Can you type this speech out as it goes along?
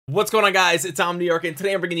What's going on, guys? It's Omniarch, and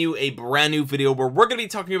today I'm bringing you a brand new video where we're going to be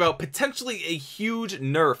talking about potentially a huge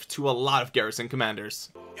nerf to a lot of Garrison commanders.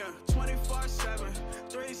 Yeah, 24/7,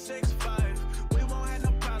 365. We won't have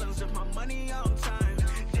no problems if my money on time.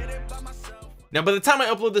 Did it by myself. Now, by the time I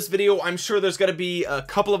upload this video, I'm sure there's going to be a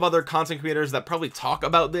couple of other content creators that probably talk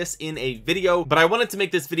about this in a video, but I wanted to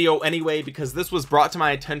make this video anyway because this was brought to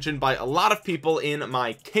my attention by a lot of people in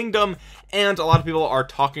my kingdom, and a lot of people are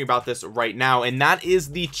talking about this right now, and that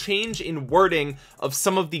is the change in wording of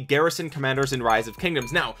some of the Garrison commanders in Rise of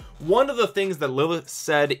Kingdoms. Now, one of the things that Lilith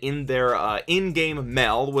said in their in-game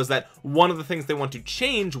mail was that one of the things they want to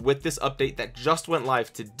change with this update that just went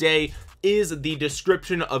live today is the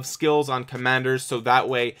description of skills on commanders, so that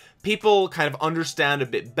way people kind of understand a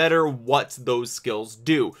bit better what those skills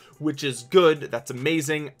do, which is good. That's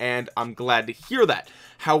amazing, and I'm glad to hear that.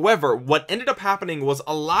 However, what ended up happening was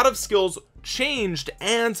a lot of skills changed,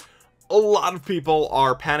 and a lot of people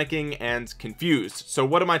are panicking and confused. So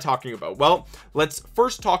what am I talking about? Well, let's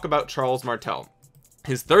first talk about Charles Martel.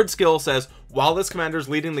 His third skill says, while this commander is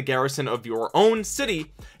leading the garrison of your own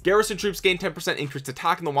city, garrison troops gain 10% increased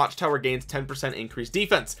attack and the watchtower gains 10% increased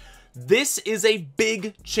defense. This is a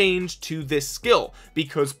big change to this skill,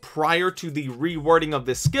 because prior to the rewording of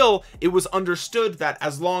this skill, it was understood that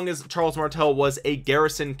as long as Charles Martel was a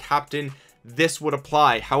garrison captain, this would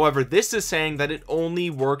apply. However, this is saying that it only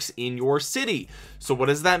works in your city. So what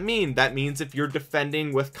does that mean? That means if you're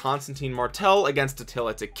defending with Constantine Martel against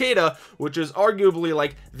Attila Takeda, which is arguably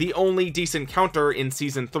like the only decent counter in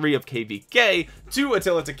season 3 of KVK to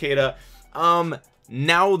Attila Takeda,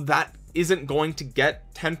 now that isn't going to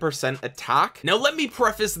get 10% attack. Now, let me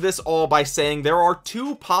preface this all by saying there are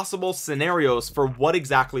two possible scenarios for what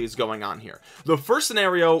exactly is going on here. The first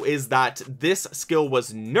scenario is that this skill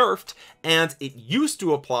was nerfed and it used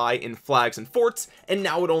to apply in flags and forts, and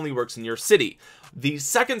now it only works in your city. The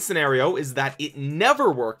second scenario is that it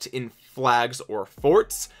never worked in flags or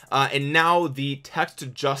forts, and now the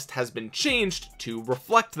text just has been changed to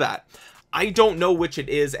reflect that. I don't know which it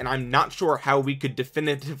is, and I'm not sure how we could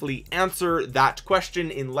definitively answer that question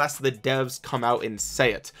unless the devs come out and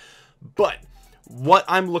say it. But what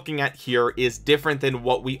I'm looking at here is different than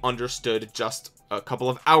what we understood just a couple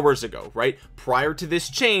of hours ago, right? Prior to this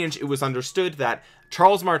change, it was understood that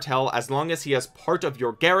Charles Martel, as long as he is part of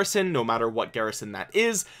your garrison, no matter what garrison that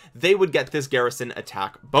is, they would get this garrison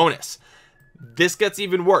attack bonus. This gets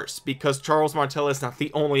even worse because Charles Martel is not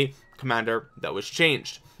the only commander that was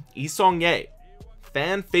changed. Seong,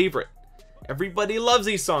 fan favorite. Everybody loves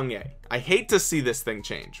Seong. I hate to see this thing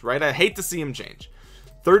change, right? I hate to see him change.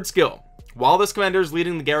 Third skill, while this commander is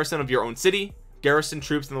leading the garrison of your own city, garrison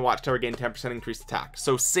troops in the watchtower gain 10% increased attack.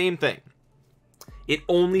 So same thing. It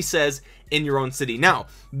only says in your own city. Now,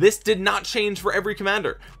 this did not change for every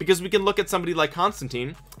commander, because we can look at somebody like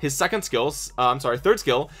Constantine. His third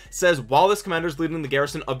skill says, while this commander is leading the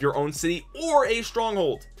garrison of your own city or a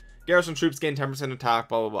stronghold, garrison troops gain 10% attack,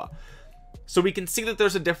 blah blah blah. So we can see that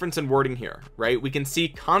there's a difference in wording here, right? We can see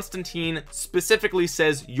Constantine specifically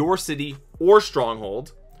says your city or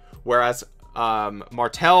stronghold, whereas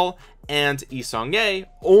Martel and Seong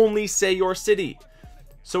only say your city.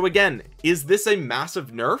 So again, is this a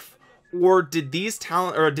massive nerf, or did these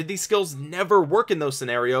skills never work in those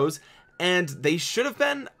scenarios and they should have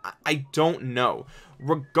been? I don't know.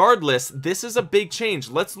 Regardless, this is a big change.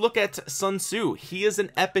 Let's look at Sun Tzu. He is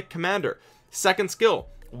an epic commander. Second skill,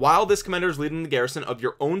 while this commander is leading the garrison of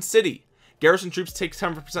your own city, garrison troops take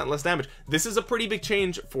 10% less damage. This is a pretty big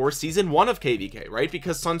change for season 1 of KVK, right?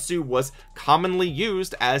 Because Sun Tzu was commonly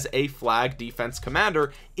used as a flag defense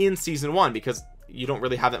commander in season 1, because you don't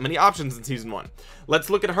really have that many options in season 1. Let's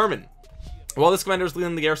look at Herman. While this commander is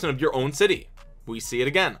leading the garrison of your own city, we see it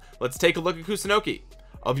again. Let's take a look at Kusunoki.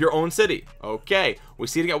 Of your own city. Okay, we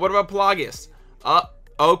see it again. What about Pelagius?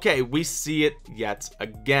 Okay, we see it yet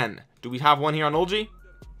again. Do we have one here on Olgi?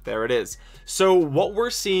 There it is. So what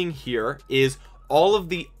we're seeing here is all of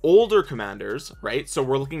the older commanders, right? So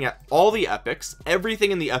we're looking at all the epics.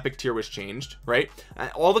 Everything in the epic tier was changed, right?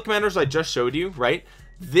 And all the commanders I just showed you, right?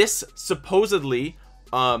 This supposedly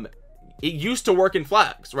it used to work in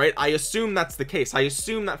flags, right? I assume that's the case. I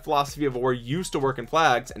assume that philosophy of war used to work in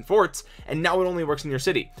flags and forts, and now it only works in your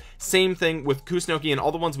city. Same thing with Kusunoki and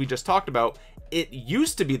all the ones we just talked about. It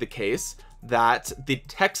used to be the case that the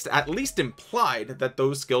text at least implied that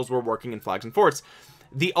those skills were working in flags and forts.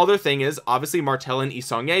 The other thing is, obviously, Martel and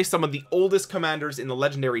Seong, some of the oldest commanders in the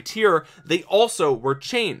legendary tier, they also were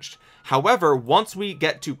changed. However, once we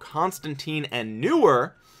get to Constantine and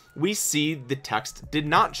newer, we see the text did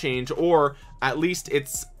not change, or at least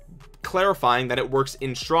it's clarifying that it works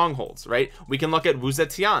in strongholds, right? We can look at Wu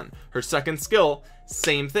Zetian. Her second skill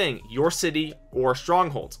same thing, your city or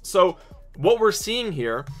strongholds. So what we're seeing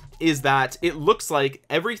here is that it looks like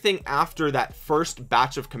everything after that first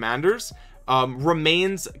batch of commanders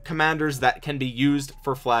remains commanders that can be used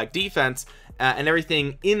for flag defense, and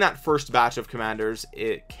everything in that first batch of commanders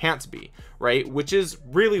it can't be, right? Which is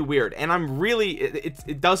really weird, and I'm really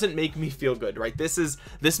it doesn't make me feel good, right?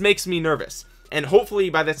 This makes me nervous. And hopefully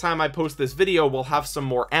by the time I post this video, we'll have some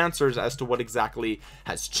more answers as to what exactly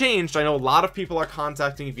has changed. I know a lot of people are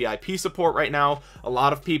contacting VIP support right now. A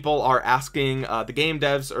lot of people are asking, the game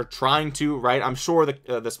devs are trying to, right? I'm sure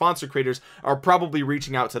the sponsor creators are probably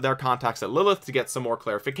reaching out to their contacts at Lilith to get some more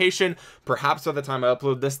clarification. Perhaps by the time I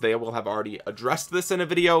upload this, they will have already addressed this in a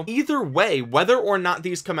video. Either way, whether or not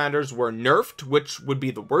these commanders were nerfed, which would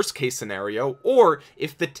be the worst case scenario, or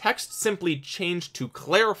if the text simply changed to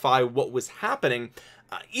clarify what was happening,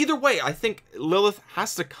 either way, I think Lilith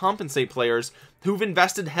has to compensate players who've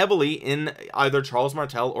invested heavily in either Charles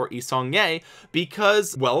Martel or xOmniarch,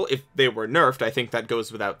 because, well, if they were nerfed, I think that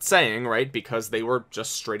goes without saying, right? Because they were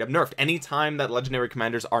just straight up nerfed. Anytime that legendary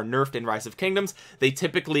commanders are nerfed in Rise of Kingdoms, they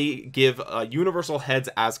typically give universal heads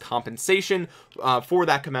as compensation for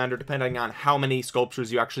that commander, depending on how many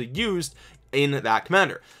sculptures you actually used in that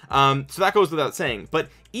commander. So that goes without saying. But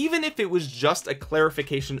even if it was just a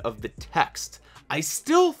clarification of the text, I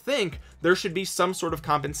still think there should be some sort of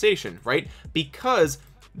compensation, right? Because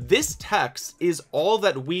this text is all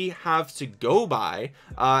that we have to go by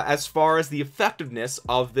as far as the effectiveness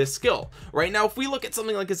of this skill. Right now, if we look at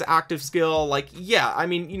something like his active skill, like, yeah, I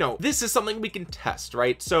mean, you know, this is something we can test,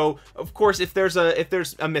 right? So of course, if there's a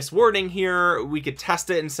miswording here, we could test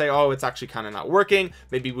it and say, oh, it's actually kind of not working,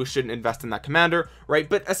 maybe we shouldn't invest in that commander, right?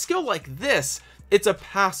 But a skill like this, it's a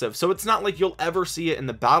passive, so it's not like you'll ever see it in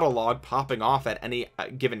the battle log popping off at any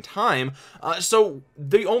given time. So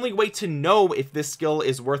the only way to know if this skill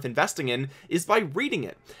is worth investing in is by reading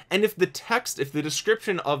it. And if the text, if the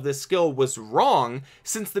description of this skill was wrong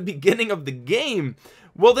since the beginning of the game,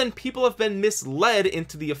 well, then people have been misled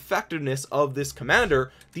into the effectiveness of this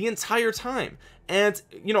commander the entire time. And,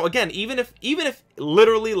 you know, again, even if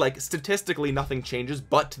literally, like, statistically nothing changes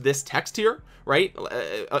but this text here, right,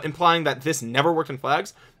 implying that this never worked in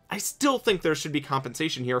flags, I still think there should be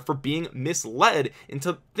compensation here for being misled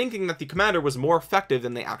into thinking that the commander was more effective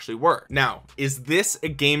than they actually were. Now, is this a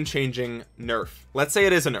game-changing nerf? Let's say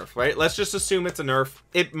it is a nerf, right? Let's just assume it's a nerf.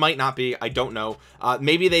 It might not be, I don't know.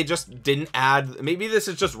 Maybe they just didn't add, maybe this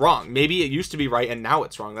is just wrong. Maybe it used to be right and now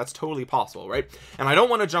it's wrong. That's totally possible, right? And I don't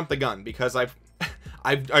want to jump the gun because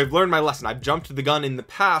I've learned my lesson. I've jumped the gun in the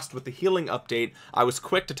past with the healing update. I was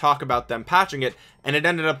quick to talk about them patching it, and it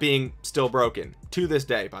ended up being still broken to this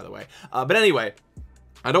day, by the way. But anyway,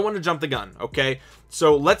 I don't want to jump the gun, okay?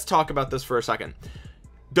 So let's talk about this for a second.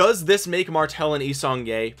 Does this make Martel and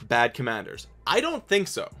xOmniarch bad commanders? I don't think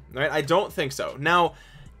so, right? I don't think so. Now,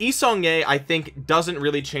 xOmniarch, I think, doesn't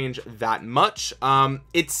really change that much.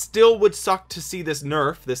 It still would suck to see this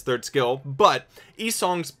nerf, this third skill, but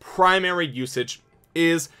xOmniarch's primary usage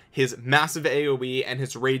is his massive AoE and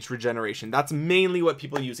his rage regeneration. That's mainly what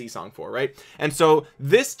people use xOmniarch for, right? And so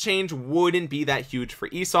this change wouldn't be that huge for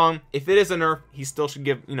xOmniarch. If it is a nerf, he still should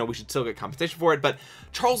give, you know, we should still get compensation for it. But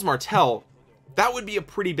Charles Martel, that would be a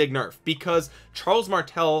pretty big nerf, because Charles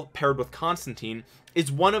Martel paired with Constantine is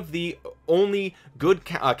one of the only good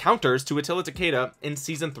counters to Attila Takeda in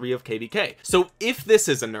season 3 of KVK. So if this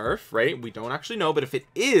is a nerf, right, we don't actually know, but if it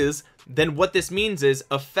is, then what this means is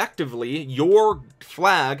effectively your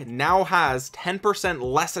flag now has 10%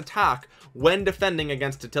 less attack when defending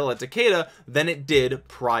against Attila Takeda than it did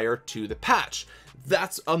prior to the patch.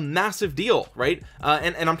 That's a massive deal, right?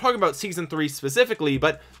 And I'm talking about season 3 specifically,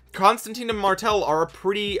 but Constantine and Martel are a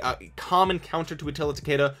pretty common counter to Attila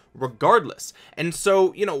Takeda regardless. And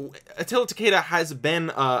so, you know, Attila Takeda has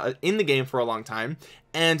been in the game for a long time,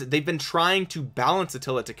 and they've been trying to balance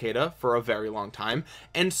Attila Takeda for a very long time.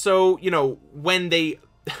 And so, you know, when they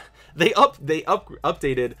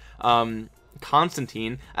updated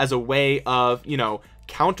Constantine as a way of, you know,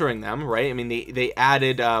 countering them, right? I mean, they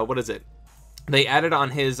added what is it? They added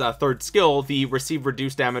on his third skill the receive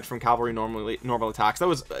reduced damage from cavalry normal attacks. That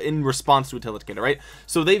was in response to Attila Takeda, right?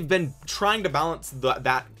 So they've been trying to balance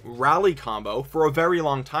that rally combo for a very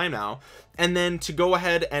long time now, and then to go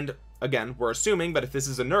ahead and, again, we're assuming, but if this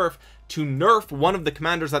is a nerf, to nerf one of the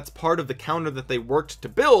commanders that's part of the counter that they worked to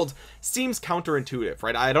build seems counterintuitive,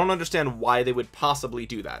 right? I don't understand why they would possibly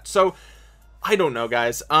do that. So I don't know,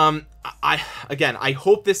 guys. I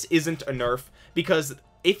hope this isn't a nerf, because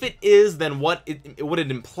if it is, then what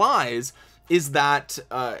it implies is that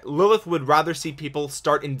Lilith would rather see people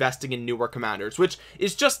start investing in newer commanders, which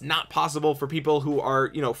is just not possible for people who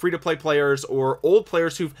are, you know, free-to-play players or old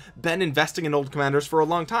players who've been investing in old commanders for a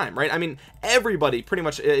long time, right? I mean, everybody pretty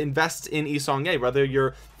much invests in seong, whether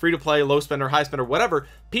you're free-to-play, low spend or high spend or whatever.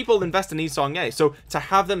 People invest in seong, so to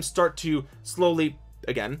have them start to slowly,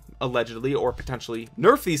 again, allegedly or potentially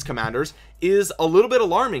nerf these commanders is a little bit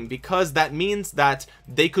alarming, because that means that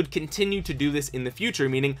they could continue to do this in the future,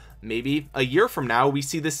 meaning maybe a year from now we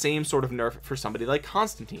see the same sort of nerf for somebody like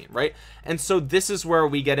Constantine, right? And so this is where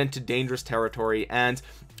we get into dangerous territory, and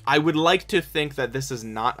I would like to think that this is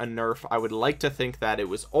not a nerf. I would like to think that it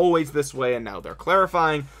was always this way and now they're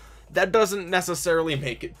clarifying. That doesn't necessarily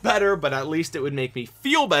make it better, but at least it would make me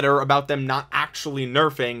feel better about them not actually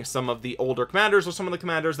nerfing some of the older commanders or some of the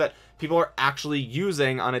commanders that people are actually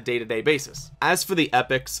using on a day-to-day basis. As for the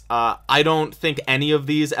epics, I don't think any of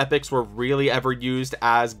these epics were really ever used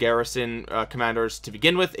as Garrison commanders to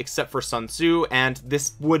begin with, except for Sun Tzu, and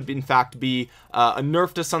this would in fact be a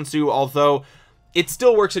nerf to Sun Tzu, although it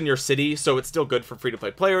still works in your city, so it's still good for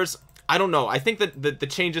free-to-play players. I don't know. I think that the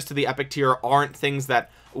changes to the epic tier aren't things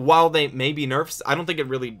that, while they may be nerfs, I don't think it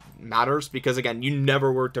really matters, because again, you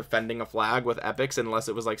never were defending a flag with epics unless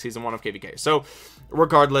it was like season 1 of KVK. So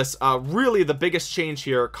regardless, really the biggest change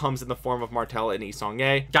here comes in the form of Martel and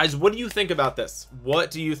seong. Guys, what do you think about this?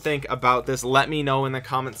 What do you think about this? Let me know in the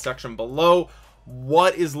comments section below.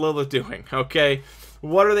 What is Lilith doing? Okay,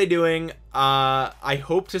 what are they doing? I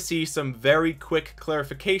hope to see some very quick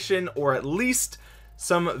clarification, or at least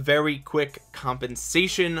some very quick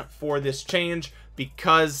compensation for this change,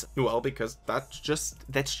 because, well, because that's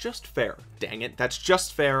just fair. Dang it, that's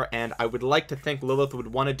just fair. And I would like to think Lilith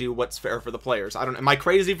would want to do what's fair for the players. I don't, am I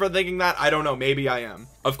crazy for thinking that? I don't know, maybe I am.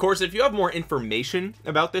 Of course, if you have more information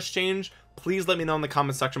about this change, please let me know in the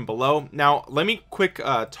comment section below. Now let me quick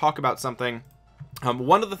talk about something.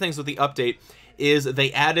 One of the things with the update is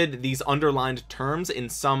they added these underlined terms in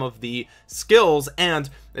some of the skills, and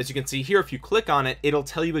as you can see here, if you click on it, it'll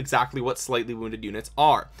tell you exactly what slightly wounded units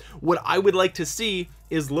are. What I would like to see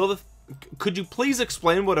is, Lilith, could you please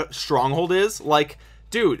explain what a stronghold is? Like,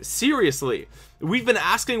 dude, seriously, we've been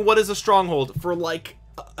asking what is a stronghold for like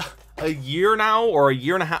a year now, or a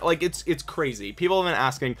year and a half. Like, it's crazy. People have been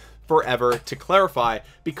asking forever to clarify,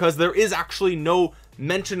 because there is actually no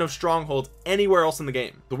mention of stronghold anywhere else in the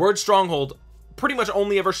game. The word stronghold pretty much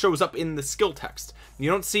only ever shows up in the skill text. You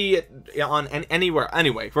don't see it on anywhere.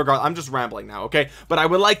 Anyway, regardless, I'm just rambling now, okay? But I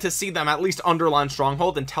would like to see them at least underline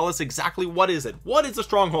stronghold and tell us exactly what is it. What is a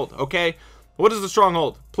stronghold, okay? What is a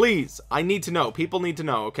stronghold? Please, I need to know. People need to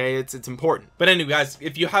know, okay? It's important. But anyway, guys,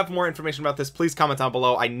 if you have more information about this, please comment down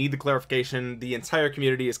below. I need the clarification. The entire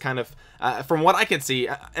community is kind of, from what I can see,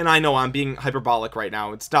 and I know I'm being hyperbolic right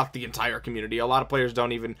now, it's not the entire community. A lot of players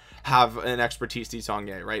don't even have an expertise to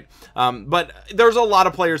seong, right? But there's a lot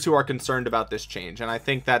of players who are concerned about this change, and I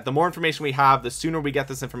think that the more information we have, the sooner we get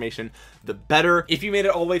this information, the better. If you made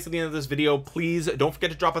it all the way to the end of this video, please don't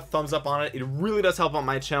forget to drop a thumbs up on it. It really does help out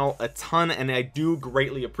my channel a ton, and I do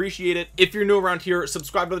greatly appreciate it. If you're new around here,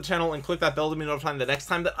 subscribe to the channel and click that bell to be notified the next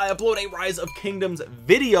time that I upload a Rise of Kingdoms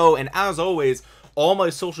video. And as always, all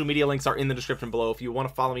my social media links are in the description below if you want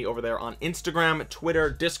to follow me over there on Instagram,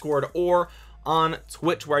 Twitter, Discord, or on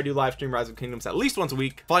Twitch, where I do live stream Rise of Kingdoms at least once a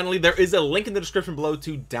week. Finally, there is a link in the description below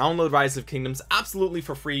to download Rise of Kingdoms absolutely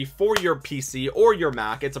for free for your PC or your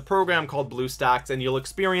Mac. It's a program called BlueStacks, and you'll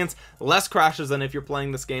experience less crashes than if you're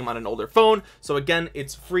playing this game on an older phone. So again,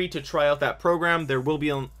 it's free to try out that program. There will be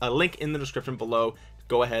a link in the description below.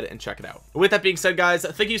 Go ahead and check it out. With that being said, guys,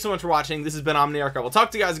 thank you so much for watching. This has been Omniarch. I will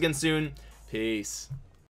talk to you guys again soon. Peace.